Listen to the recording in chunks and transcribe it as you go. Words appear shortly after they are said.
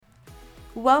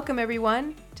Welcome,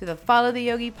 everyone, to the Follow the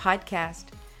Yogi podcast.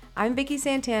 I'm Vicki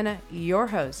Santana, your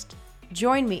host.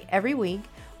 Join me every week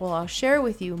where I'll share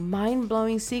with you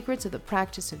mind-blowing secrets of the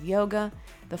practice of yoga,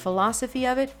 the philosophy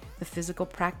of it, the physical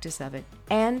practice of it,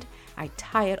 and I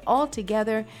tie it all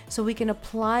together so we can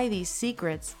apply these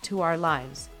secrets to our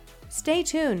lives. Stay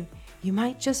tuned. You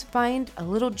might just find a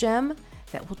little gem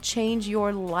that will change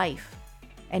your life.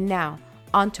 And now,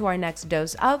 on to our next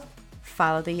dose of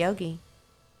Follow the Yogi.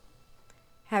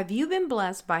 Have you been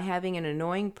blessed by having an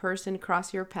annoying person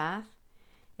cross your path?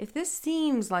 If this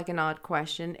seems like an odd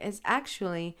question, it's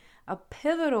actually a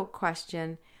pivotal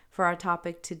question for our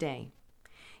topic today.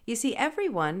 You see, every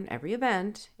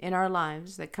event in our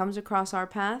lives that comes across our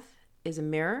path is a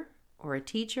mirror or a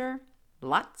teacher.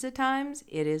 Lots of times,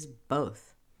 it is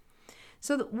both.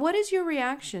 So what is your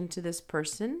reaction to this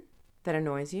person that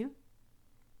annoys you?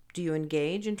 Do you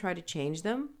engage and try to change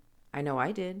them? I know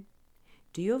I did.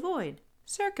 Do you avoid,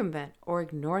 circumvent, or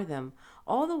ignore them,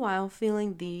 all the while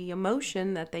feeling the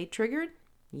emotion that they triggered?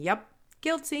 Yep,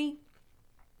 guilty.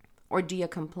 Or do you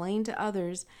complain to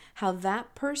others how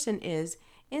that person is,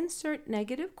 insert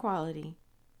negative quality?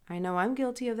 I know I'm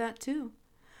guilty of that too.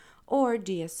 Or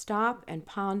do you stop and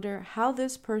ponder how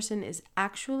this person is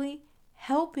actually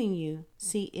helping you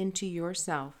see into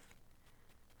yourself?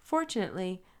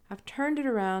 Fortunately, I've turned it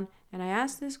around and I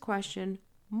ask this question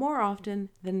more often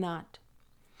than not.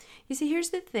 You see, here's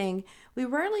the thing. We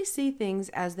rarely see things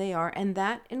as they are, and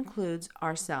that includes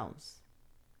ourselves.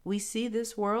 We see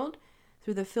this world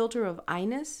through the filter of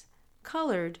I-ness,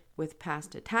 colored with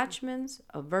past attachments,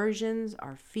 aversions,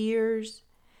 our fears,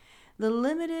 the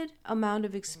limited amount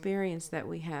of experience that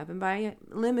we have. And by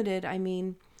limited, I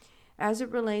mean as it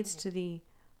relates to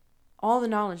all the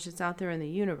knowledge that's out there in the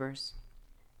universe.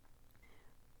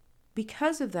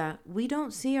 Because of that, we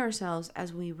don't see ourselves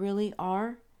as we really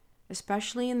are.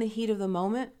 Especially in the heat of the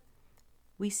moment,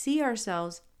 we see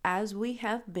ourselves as we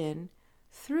have been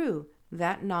through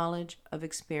that knowledge of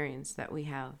experience that we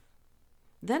have.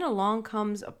 Then along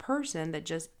comes a person that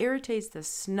just irritates the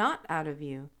snot out of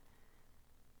you.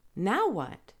 Now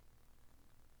what?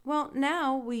 Well,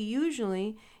 now we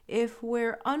usually, if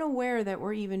we're unaware that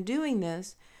we're even doing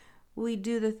this, we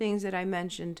do the things that I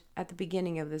mentioned at the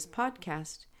beginning of this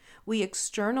podcast. We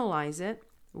externalize it,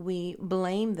 we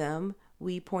blame them,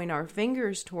 we point our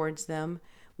fingers towards them,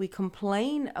 we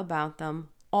complain about them,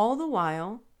 all the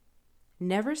while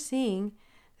never seeing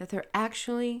that they're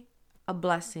actually a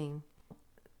blessing,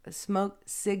 a smoke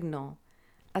signal,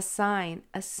 a sign,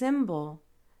 a symbol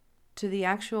to the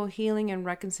actual healing and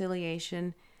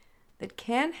reconciliation that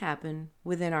can happen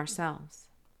within ourselves.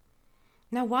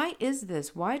 Now, why is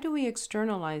this? Why do we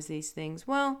externalize these things?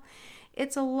 Well,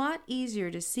 it's a lot easier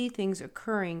to see things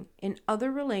occurring in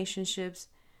other relationships,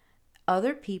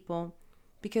 other people,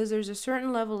 because there's a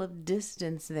certain level of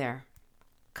distance there,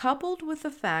 coupled with the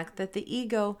fact that the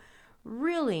ego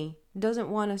really doesn't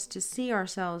want us to see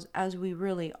ourselves as we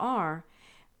really are.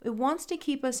 It wants to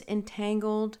keep us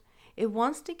entangled. It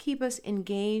wants to keep us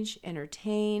engaged,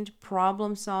 entertained,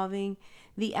 problem solving,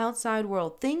 the outside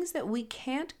world, things that we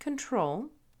can't control,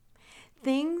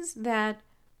 things that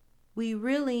we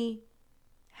really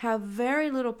have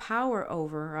very little power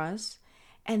over us.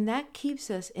 And that keeps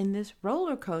us in this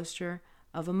roller coaster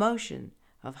of emotion,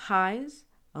 of highs,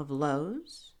 of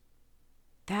lows.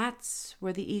 That's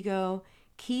where the ego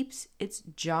keeps its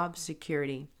job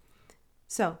security.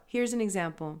 So here's an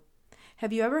example.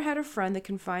 Have you ever had a friend that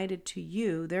confided to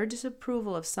you their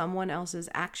disapproval of someone else's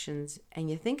actions, and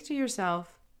you think to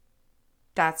yourself,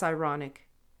 that's ironic?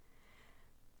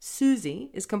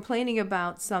 Susie is complaining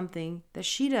about something that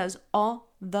she does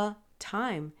all the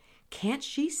time. Can't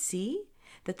she see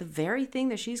that the very thing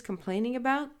that she's complaining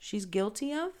about, she's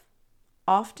guilty of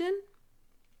often?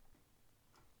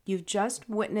 You've just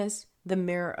witnessed the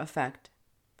mirror effect.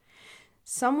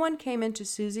 Someone came into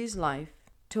Susie's life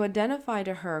to identify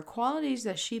to her qualities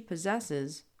that she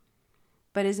possesses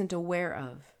but isn't aware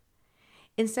of.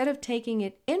 Instead of taking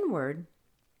it inward,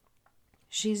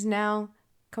 she's now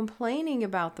complaining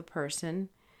about the person,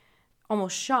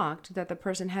 almost shocked that the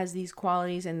person has these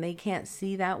qualities and they can't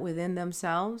see that within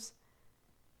themselves.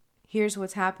 Here's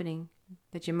what's happening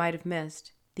that you might have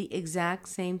missed. The exact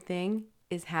same thing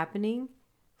is happening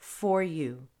for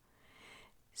you.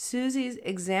 Susie's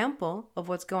example of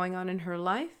what's going on in her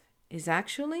life is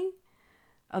actually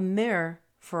a mirror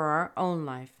for our own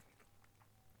life.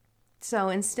 So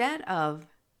instead of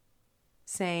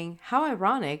saying, how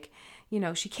ironic,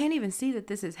 she can't even see that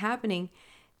this is happening,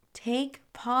 take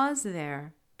pause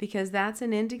there, because that's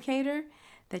an indicator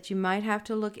that you might have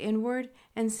to look inward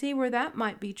and see where that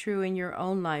might be true in your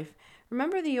own life.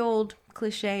 Remember the old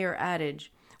cliche or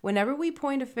adage, whenever we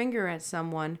point a finger at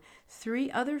someone,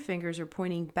 3 other fingers are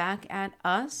pointing back at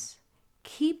us?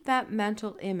 Keep that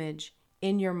mental image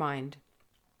in your mind.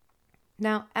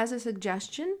 Now, as a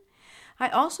suggestion, I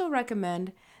also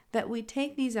recommend that we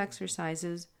take these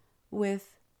exercises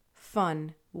with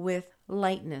fun, with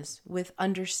lightness, with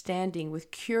understanding,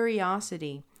 with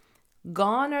curiosity.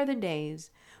 Gone are the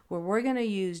days where we're going to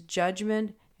use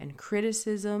judgment and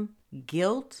criticism,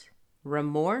 guilt,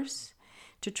 remorse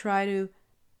to try to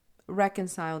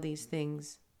reconcile these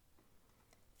things.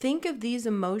 Think of these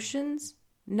emotions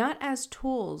not as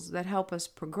tools that help us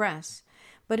progress,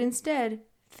 but instead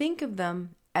think of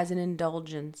them as an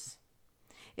indulgence.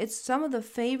 It's some of the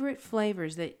favorite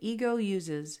flavors that ego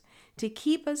uses to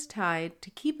keep us tied, to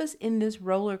keep us in this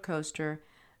roller coaster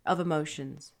of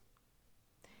emotions.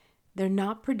 They're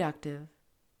not productive.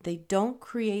 They don't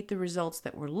create the results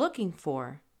that we're looking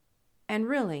for. And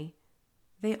really,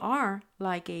 they are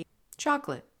like a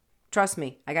chocolate. Trust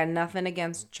me, I got nothing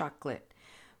against chocolate.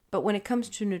 But when it comes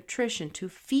to nutrition, to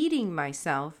feeding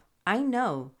myself, I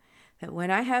know that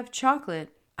when I have chocolate,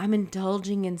 I'm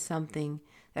indulging in something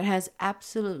that has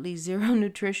absolutely zero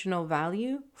nutritional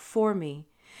value for me.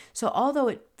 So although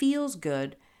it feels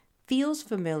good, feels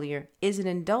familiar, is an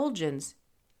indulgence,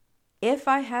 if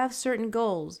I have certain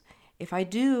goals, if I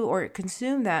do or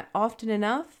consume that often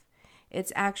enough,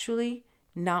 it's actually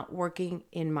not working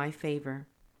in my favor.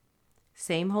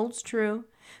 Same holds true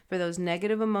for those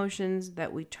negative emotions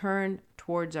that we turn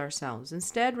towards ourselves.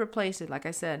 Instead, replace it, like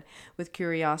I said, with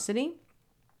curiosity,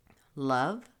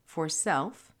 love for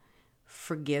self,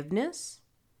 forgiveness,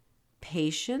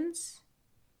 patience,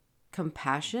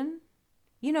 compassion.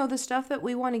 You know, the stuff that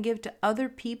we want to give to other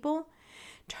people,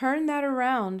 turn that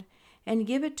around and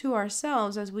give it to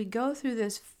ourselves as we go through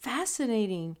this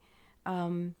fascinating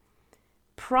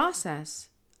process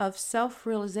of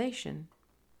self-realization.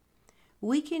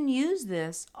 We can use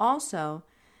this also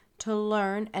to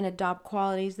learn and adopt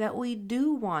qualities that we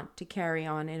do want to carry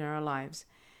on in our lives.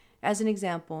 As an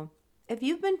example, if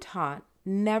you've been taught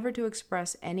never to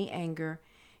express any anger,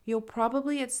 you'll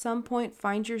probably at some point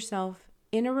find yourself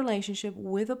in a relationship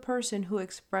with a person who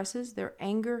expresses their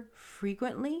anger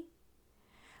frequently.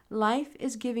 Life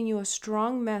is giving you a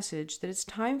strong message that it's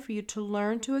time for you to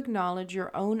learn to acknowledge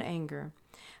your own anger.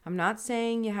 I'm not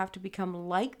saying you have to become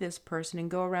like this person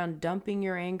and go around dumping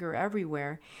your anger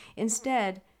everywhere.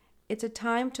 Instead, it's a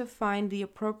time to find the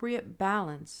appropriate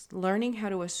balance, learning how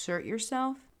to assert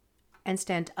yourself and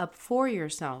stand up for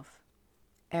yourself.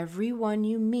 Everyone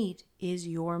you meet is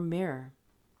your mirror.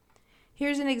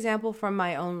 Here's an example from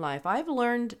my own life. I've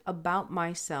learned about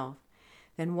myself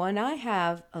that when I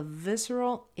have a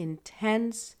visceral,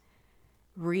 intense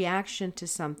reaction to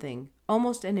something,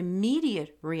 almost an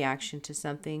immediate reaction to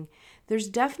something, there's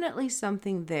definitely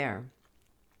something there.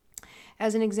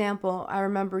 As an example, I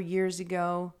remember years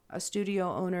ago, a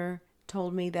studio owner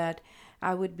told me that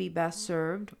I would be best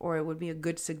served, or it would be a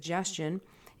good suggestion,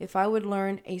 if I would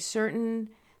learn a certain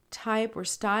type or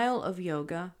style of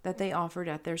yoga that they offered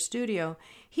at their studio.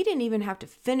 He didn't even have to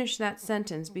finish that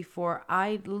sentence before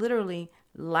I literally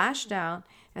lashed out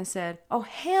and said, "Oh,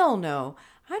 hell no.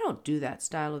 I don't do that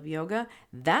style of yoga.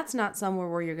 That's not somewhere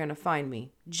where you're going to find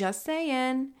me. Just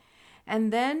saying."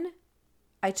 And then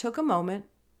I took a moment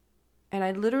and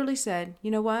I literally said,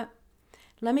 "You know what?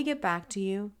 Let me get back to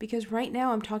you because right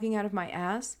now I'm talking out of my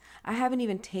ass. I haven't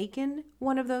even taken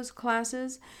one of those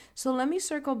classes. So let me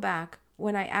circle back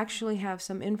when I actually have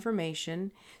some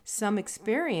information, some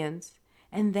experience,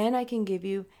 and then I can give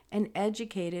you an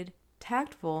educated,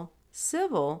 tactful,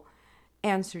 civil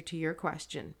answer to your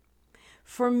question."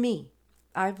 For me,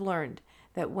 I've learned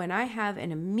that when I have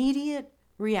an immediate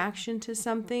reaction to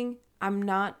something, I'm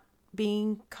not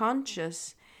being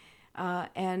conscious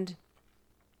and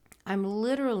I'm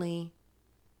literally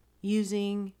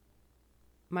using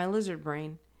my lizard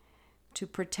brain to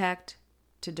protect,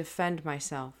 to defend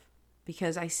myself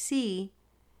because I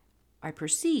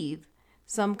perceive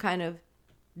some kind of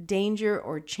danger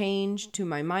or change to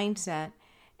my mindset,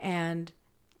 and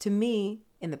to me,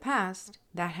 in the past,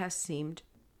 that has seemed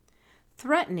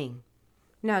threatening.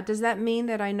 Now, does that mean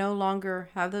that I no longer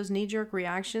have those knee-jerk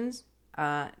reactions?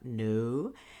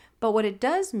 No. But what it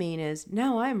does mean is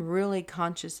now I'm really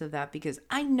conscious of that because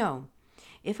I know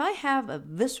if I have a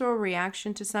visceral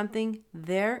reaction to something,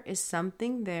 there is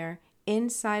something there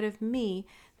inside of me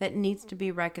that needs to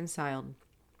be reconciled.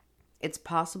 It's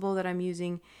possible that I'm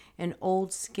using an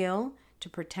old skill to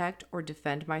protect or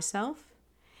defend myself.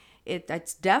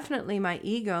 It's definitely my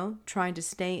ego trying to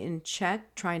stay in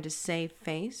check, trying to save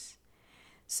face.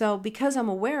 So because I'm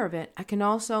aware of it, I can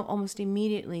also almost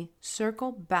immediately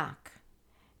circle back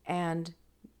and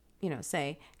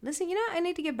say, listen, I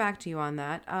need to get back to you on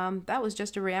that. That was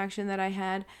just a reaction that I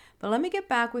had, but let me get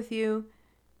back with you.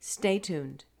 Stay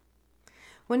tuned.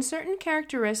 When certain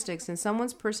characteristics in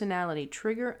someone's personality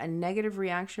trigger a negative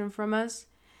reaction from us,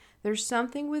 there's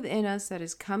something within us that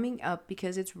is coming up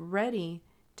because it's ready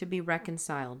to be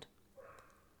reconciled.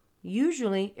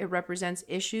 Usually, it represents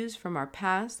issues from our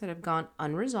past that have gone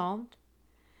unresolved.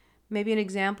 Maybe an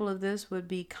example of this would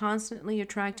be constantly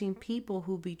attracting people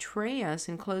who betray us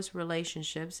in close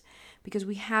relationships because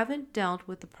we haven't dealt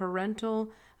with the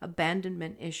parental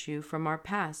abandonment issue from our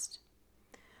past.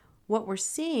 What we're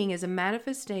seeing is a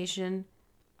manifestation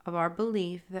of our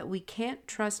belief that we can't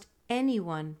trust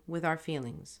anyone with our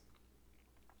feelings.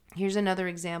 Here's another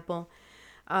example.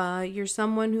 You're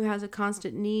someone who has a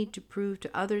constant need to prove to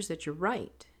others that you're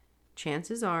right.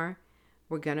 Chances are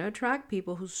we're going to attract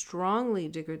people who strongly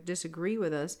disagree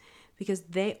with us because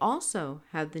they also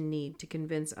have the need to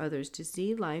convince others to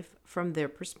see life from their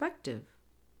perspective.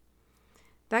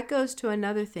 That goes to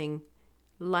another thing.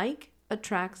 Like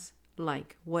attracts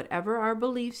like. Whatever our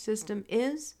belief system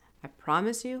is, I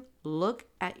promise you, look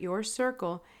at your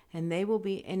circle and they will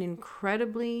be an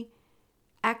incredibly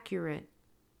accurate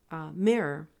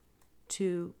mirror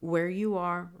to where you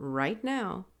are right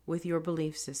now with your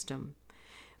belief system.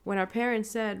 When our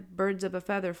parents said birds of a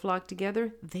feather flock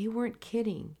together, they weren't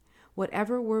kidding.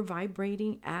 Whatever we're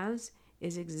vibrating as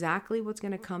is exactly what's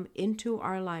going to come into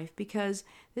our life, because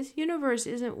this universe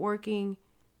isn't working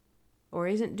or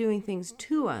isn't doing things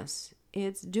to us.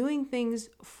 It's doing things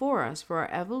for us, for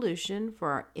our evolution, for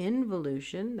our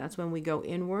involution. That's when we go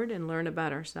inward and learn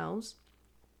about ourselves.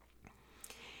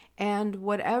 And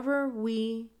whatever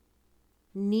we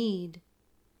need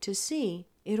to see,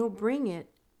 it'll bring it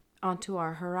onto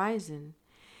our horizon.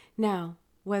 Now,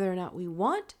 whether or not we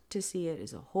want to see it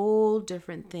is a whole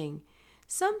different thing.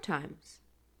 Sometimes,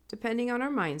 depending on our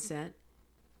mindset,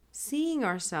 seeing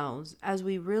ourselves as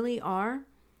we really are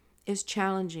is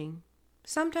challenging.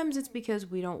 Sometimes it's because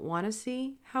we don't want to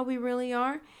see how we really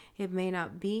are. It may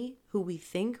not be who we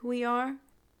think we are.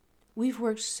 We've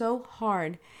worked so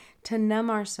hard to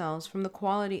numb ourselves from the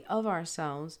quality of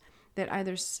ourselves that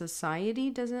either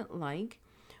society doesn't like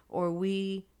or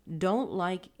we don't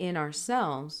like in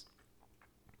ourselves.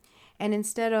 And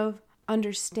instead of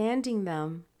understanding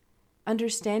them,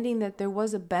 understanding that there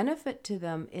was a benefit to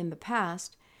them in the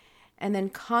past, and then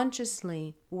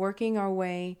consciously working our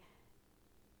way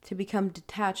to become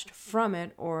detached from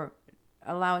it or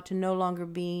allow it to no longer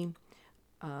be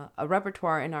a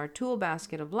repertoire in our tool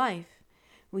basket of life,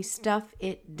 we stuff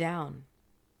it down.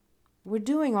 We're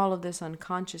doing all of this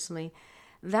unconsciously.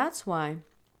 That's why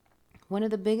one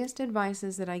of the biggest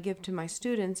advices that I give to my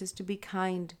students is to be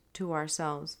kind to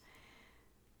ourselves.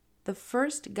 The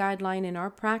first guideline in our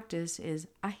practice is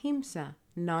ahimsa,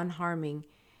 non-harming.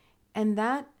 And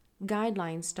that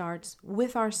guideline starts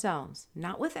with ourselves,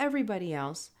 not with everybody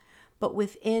else, but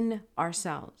within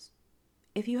ourselves.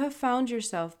 If you have found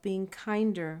yourself being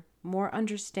kinder, more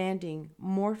understanding,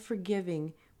 more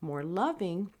forgiving, more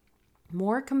loving,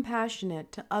 more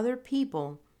compassionate to other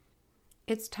people,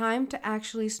 it's time to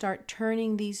actually start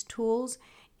turning these tools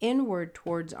inward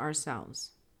towards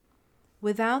ourselves.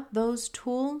 Without those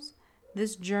tools,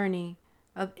 this journey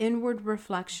of inward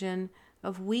reflection,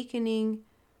 of weakening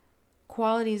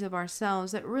qualities of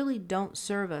ourselves that really don't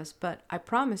serve us, but I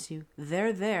promise you,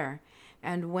 they're there.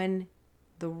 And when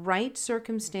the right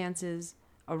circumstances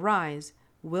arise,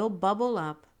 will bubble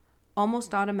up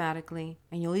almost automatically,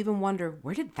 and you'll even wonder,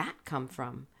 where did that come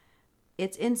from?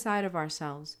 It's inside of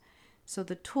ourselves. So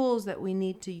the tools that we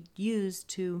need to use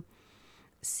to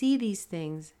see these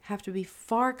things have to be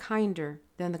far kinder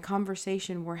than the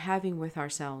conversation we're having with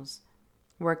ourselves,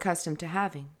 we're accustomed to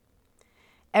having.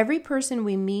 Every person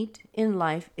we meet in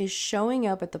life is showing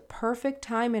up at the perfect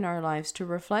time in our lives to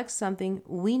reflect something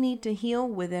we need to heal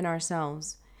within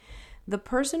ourselves. The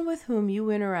person with whom you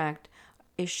interact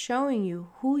is showing you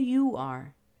who you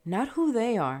are, not who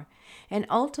they are, and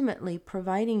ultimately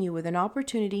providing you with an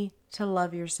opportunity to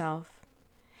love yourself.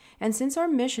 And since our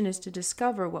mission is to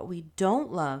discover what we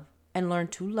don't love and learn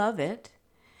to love it,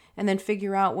 and then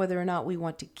figure out whether or not we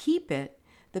want to keep it,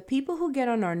 the people who get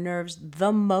on our nerves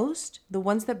the most, the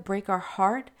ones that break our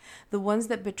heart, the ones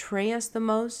that betray us the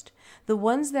most, the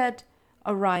ones that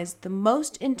arise the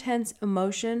most intense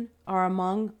emotion are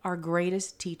among our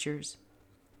greatest teachers.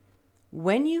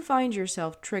 When you find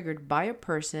yourself triggered by a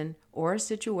person or a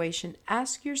situation,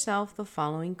 ask yourself the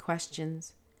following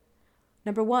questions.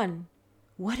 Number 1,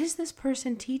 what is this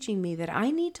person teaching me that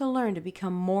I need to learn to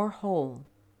become more whole?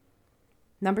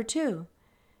 Number 2,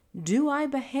 do I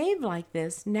behave like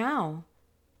this now?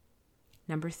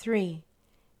 Number 3,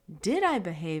 did I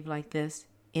behave like this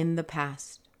in the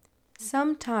past?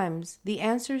 Sometimes the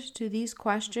answers to these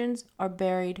questions are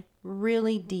buried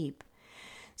really deep.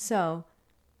 So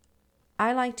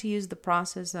I like to use the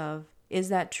process of, is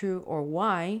that true or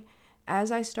why,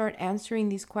 as I start answering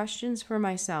these questions for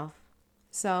myself.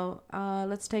 So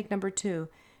let's take number 2.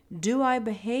 Do I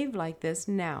behave like this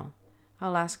now?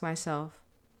 I'll ask myself,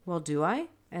 well, do I?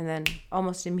 And then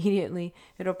almost immediately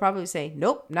it'll probably say,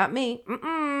 nope, not me.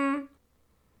 Mm-mm.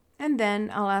 And then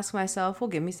I'll ask myself, well,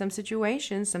 give me some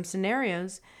situations, some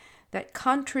scenarios that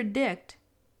contradict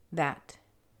that.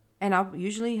 And I'll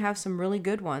usually have some really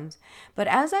good ones. But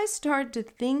as I start to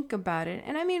think about it,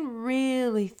 and I mean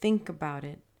really think about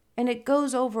it, and it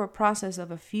goes over a process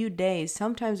of a few days,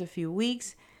 sometimes a few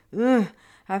weeks.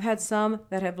 I've had some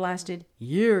that have lasted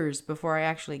years before I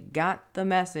actually got the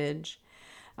message.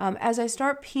 As I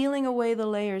start peeling away the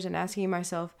layers and asking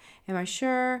myself, am I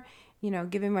sure?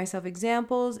 Giving myself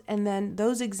examples, and then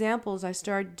those examples, I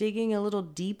start digging a little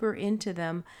deeper into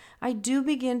them. I do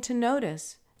begin to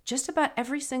notice just about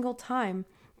every single time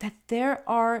that there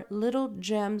are little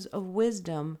gems of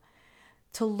wisdom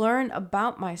to learn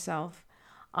about myself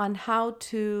on how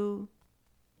to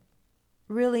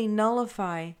really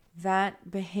nullify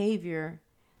that behavior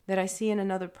that I see in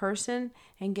another person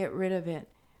and get rid of it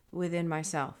within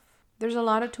myself. There's a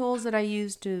lot of tools that I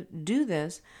use to do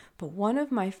this, but one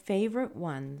of my favorite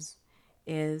ones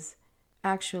is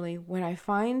actually when I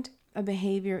find a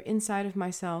behavior inside of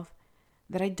myself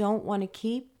that I don't want to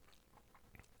keep,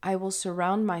 I will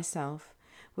surround myself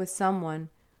with someone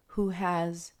who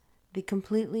has the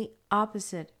completely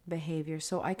opposite behavior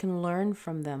so I can learn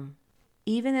from them.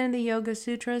 Even in the Yoga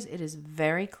Sutras, it is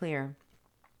very clear.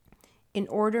 In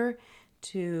order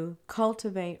to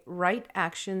cultivate right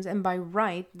actions, and by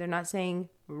right, they're not saying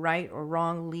right or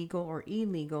wrong, legal or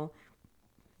illegal.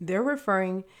 They're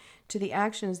referring to the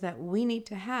actions that we need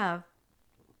to have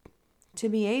to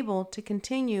be able to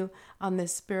continue on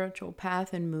this spiritual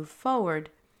path and move forward.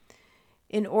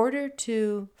 In order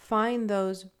to find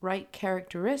those right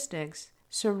characteristics,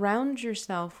 surround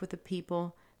yourself with the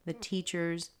people, the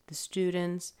teachers, the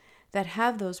students that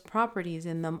have those properties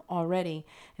in them already,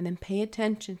 and then pay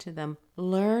attention to them,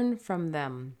 learn from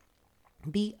them,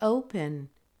 be open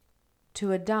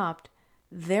to adopt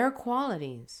their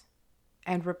qualities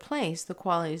and replace the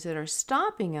qualities that are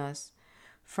stopping us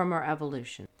from our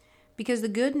evolution. Because the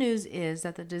good news is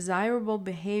that the desirable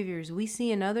behaviors we see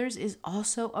in others is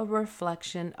also a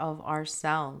reflection of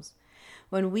ourselves.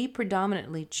 When we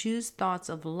predominantly choose thoughts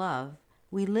of love,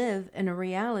 we live in a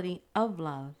reality of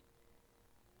love.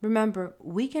 Remember,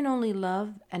 we can only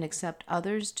love and accept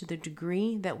others to the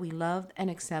degree that we love and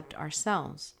accept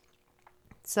ourselves.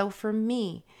 So for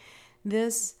me,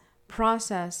 this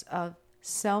process of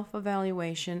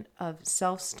self-evaluation, of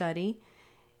self-study,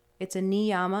 it's a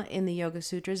niyama in the Yoga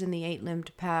Sutras, in the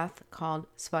 8-limbed path called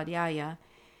Svadhyaya.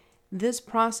 This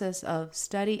process of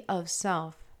study of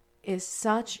self is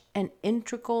such an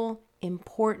integral,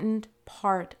 important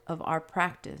part of our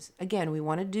practice. Again, we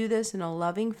want to do this in a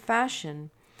loving fashion,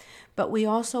 but we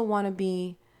also want to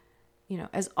be,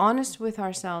 as honest with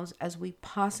ourselves as we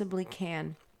possibly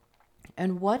can.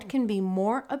 And what can be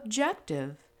more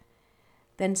objective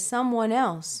than someone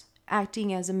else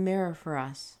acting as a mirror for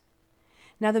us?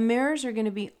 Now, the mirrors are going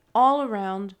to be all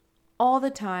around, all the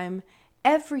time.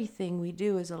 Everything we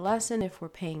do is a lesson if we're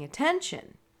paying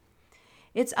attention.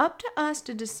 It's up to us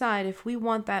to decide if we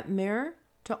want that mirror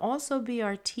to also be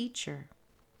our teacher.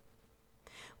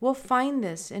 We'll find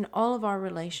this in all of our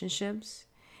relationships,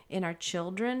 in our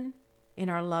children, in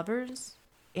our lovers,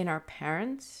 in our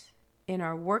parents, in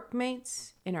our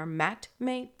workmates, in our mat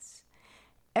mates.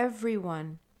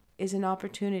 Everyone is an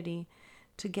opportunity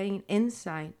to gain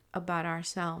insight about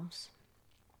ourselves.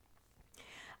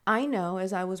 I know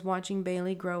as I was watching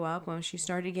Bailey grow up, when she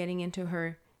started getting into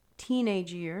her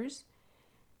teenage years,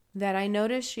 that I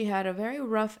noticed she had a very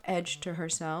rough edge to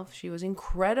herself. She was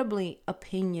incredibly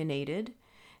opinionated.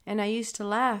 And I used to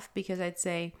laugh because I'd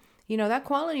say, that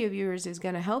quality of yours is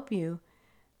going to help you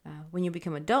when you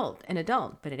become an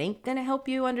adult, but it ain't going to help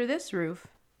you under this roof.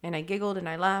 And I giggled and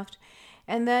I laughed.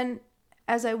 And then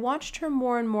as I watched her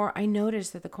more and more, I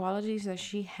noticed that the qualities that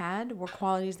she had were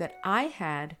qualities that I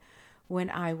had when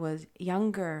I was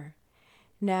younger.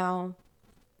 Now,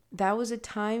 that was a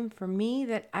time for me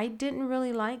that I didn't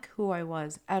really like who I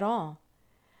was at all.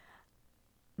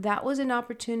 That was an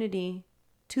opportunity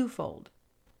twofold.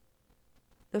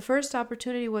 The first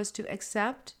opportunity was to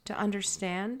accept, to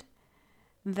understand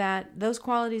that those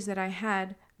qualities that I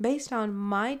had based on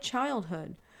my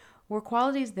childhood were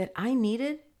qualities that I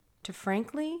needed to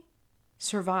frankly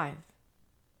survive.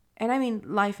 And I mean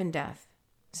life and death.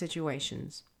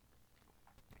 situations.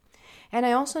 And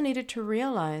I also needed to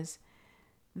realize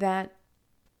that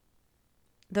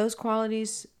those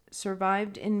qualities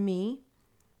survived in me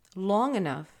long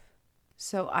enough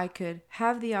so I could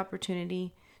have the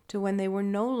opportunity to, when they were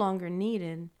no longer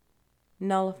needed,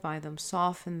 nullify them,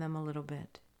 soften them a little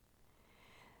bit.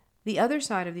 The other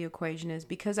side of the equation is,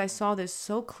 because I saw this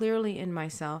so clearly in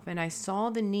myself and I saw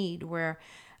the need where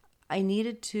I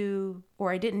needed to,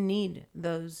 or I didn't need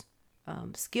those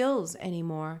skills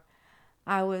anymore,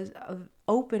 I was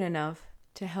open enough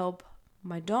to help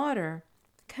my daughter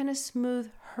kind of smooth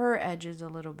her edges a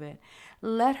little bit.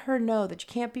 Let her know that you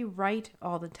can't be right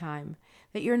all the time,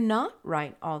 that you're not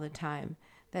right all the time,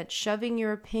 that shoving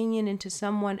your opinion into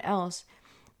someone else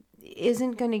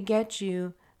isn't going to get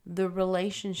you the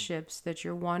relationships that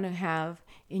you want to have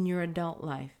in your adult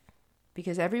life.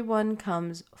 Because everyone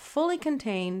comes fully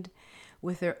contained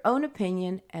with their own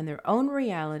opinion and their own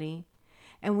reality,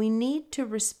 and we need to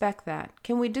respect that.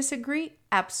 Can we disagree?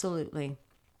 Absolutely.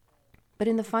 But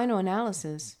in the final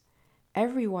analysis,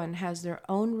 everyone has their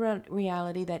own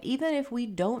reality that even if we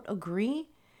don't agree,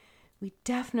 we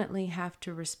definitely have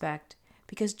to respect.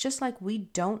 Because just like we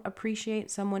don't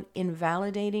appreciate someone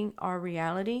invalidating our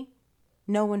reality,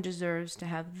 no one deserves to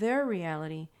have their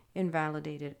reality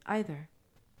invalidated either.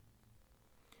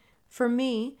 For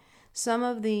me, some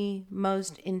of the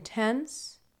most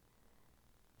intense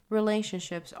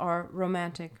relationships are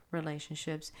romantic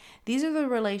relationships. These are the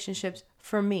relationships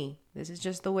for me. This is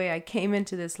just the way I came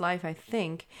into this life, I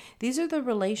think. These are the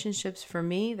relationships for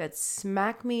me that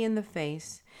smack me in the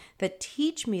face, that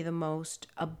teach me the most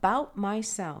about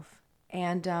myself.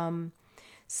 And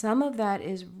some of that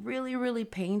is really, really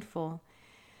painful.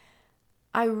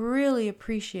 I really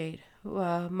appreciate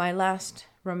my last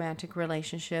romantic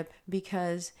relationship,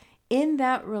 because in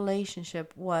that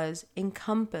relationship was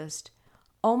encompassed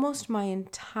almost my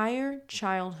entire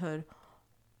childhood.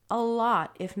 A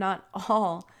lot, if not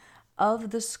all,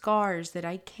 of the scars that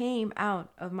I came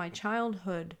out of my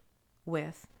childhood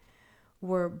with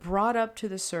were brought up to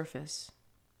the surface.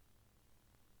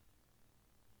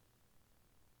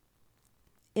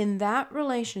 In that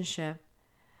relationship,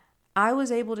 I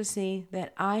was able to see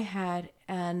that I had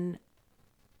an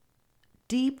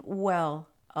deep well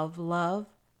of love,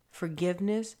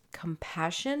 forgiveness,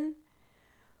 compassion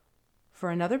for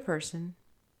another person,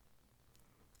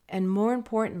 and more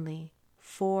importantly,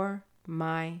 for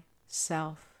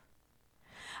myself.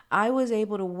 I was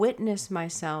able to witness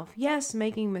myself, yes,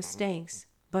 making mistakes,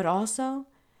 but also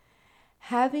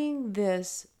having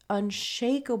this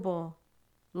unshakable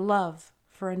love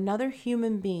for another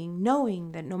human being,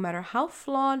 knowing that no matter how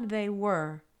flawed they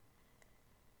were,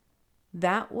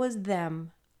 that was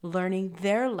them learning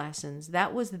their lessons.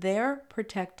 That was their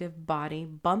protective body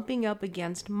bumping up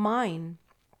against mine,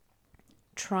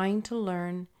 trying to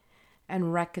learn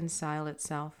and reconcile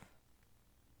itself.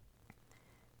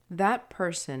 That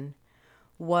person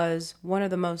was one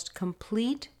of the most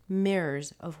complete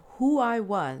mirrors of who I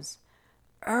was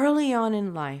early on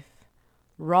in life.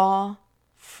 Raw,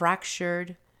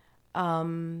 fractured,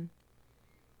 in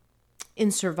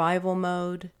survival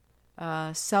mode,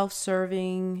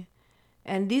 self-serving.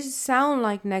 And these sound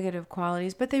like negative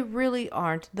qualities, but they really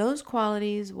aren't. Those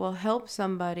qualities will help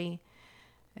somebody,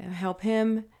 help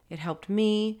him, it helped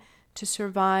me to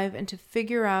survive and to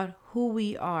figure out who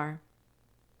we are.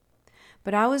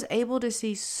 But I was able to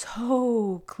see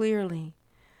so clearly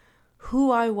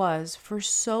who I was for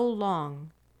so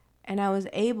long, and I was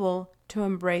able to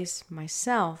embrace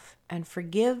myself and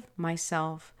forgive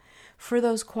myself for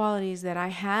those qualities that I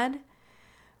had,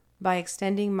 by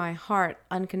extending my heart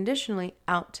unconditionally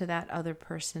out to that other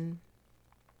person.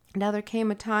 Now there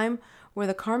came a time where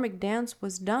the karmic dance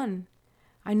was done.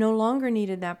 I no longer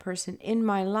needed that person in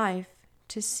my life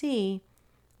to see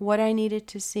what I needed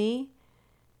to see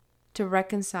to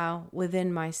reconcile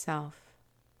within myself.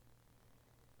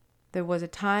 There was a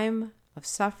time of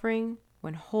suffering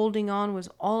when holding on was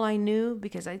all I knew,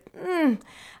 because I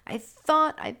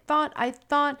thought,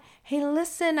 hey,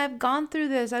 listen, I've gone through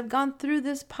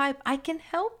this pipe, I can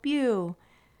help you.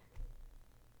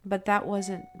 But that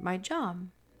wasn't my job.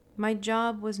 My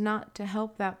job was not to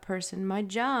help that person. My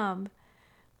job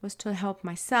was to help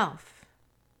myself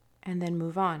and then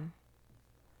move on.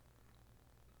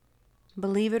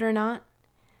 Believe it or not,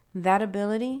 that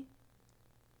ability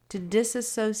to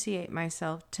disassociate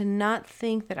myself, to not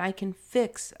think that I can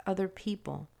fix other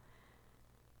people,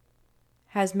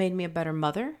 has made me a better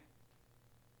mother,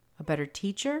 a better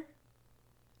teacher,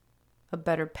 a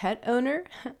better pet owner,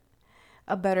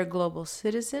 a better global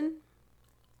citizen.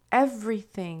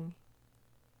 Everything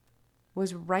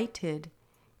was righted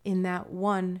in that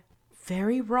one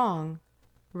very wrong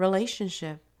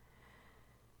relationship.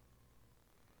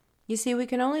 You see, we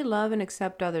can only love and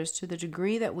accept others to the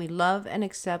degree that we love and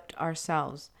accept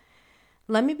ourselves.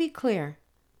 Let me be clear.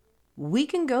 We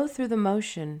can go through the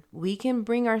motion. We can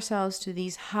bring ourselves to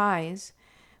these highs.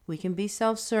 We can be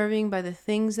self-serving by the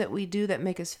things that we do that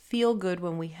make us feel good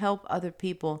when we help other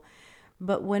people.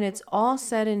 But when it's all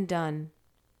said and done,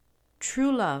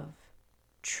 true love,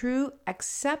 true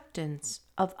acceptance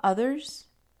of others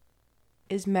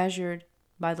is measured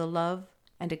by the love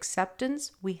and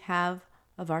acceptance we have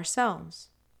of ourselves.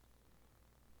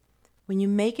 When you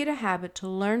make it a habit to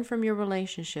learn from your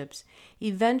relationships,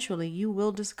 eventually you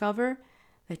will discover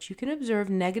that you can observe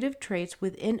negative traits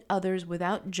within others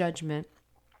without judgment,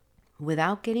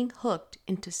 without getting hooked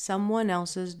into someone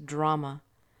else's drama.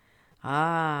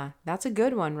 Ah, that's a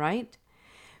good one, right?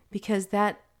 Because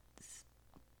that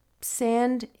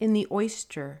sand in the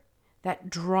oyster, that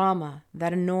drama,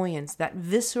 that annoyance, that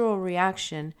visceral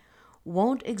reaction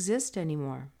won't exist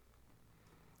anymore.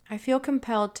 I feel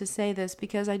compelled to say this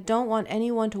because I don't want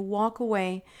anyone to walk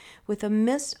away with a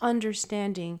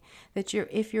misunderstanding that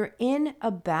if you're in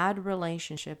a bad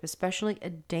relationship, especially a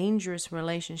dangerous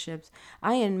relationship,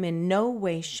 I am in no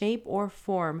way, shape, or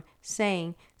form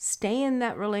saying stay in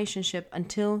that relationship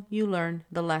until you learn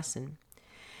the lesson.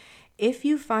 If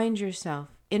you find yourself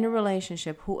in a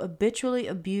relationship who habitually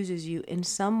abuses you in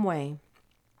some way,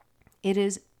 it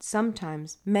is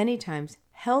sometimes, many times,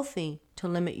 healthy to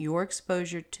limit your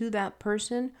exposure to that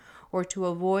person or to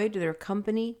avoid their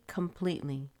company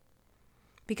completely.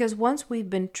 Because once we've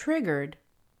been triggered,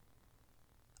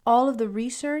 all of the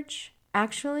research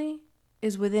actually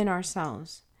is within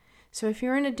ourselves. So if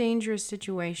you're in a dangerous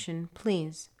situation,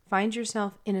 please find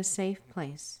yourself in a safe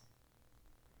place.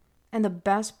 And the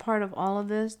best part of all of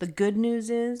this, the good news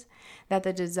is that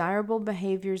the desirable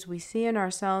behaviors we see in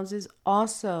ourselves is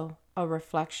also a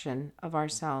reflection of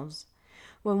ourselves.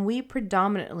 When we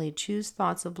predominantly choose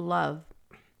thoughts of love,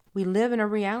 we live in a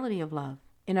reality of love.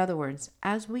 In other words,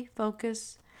 as we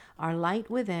focus our light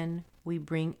within, we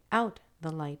bring out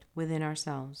the light within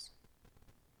ourselves.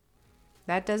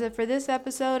 That does it for this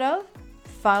episode of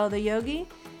Follow the Yogi.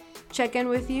 Check in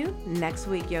with you next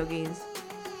week, yogis.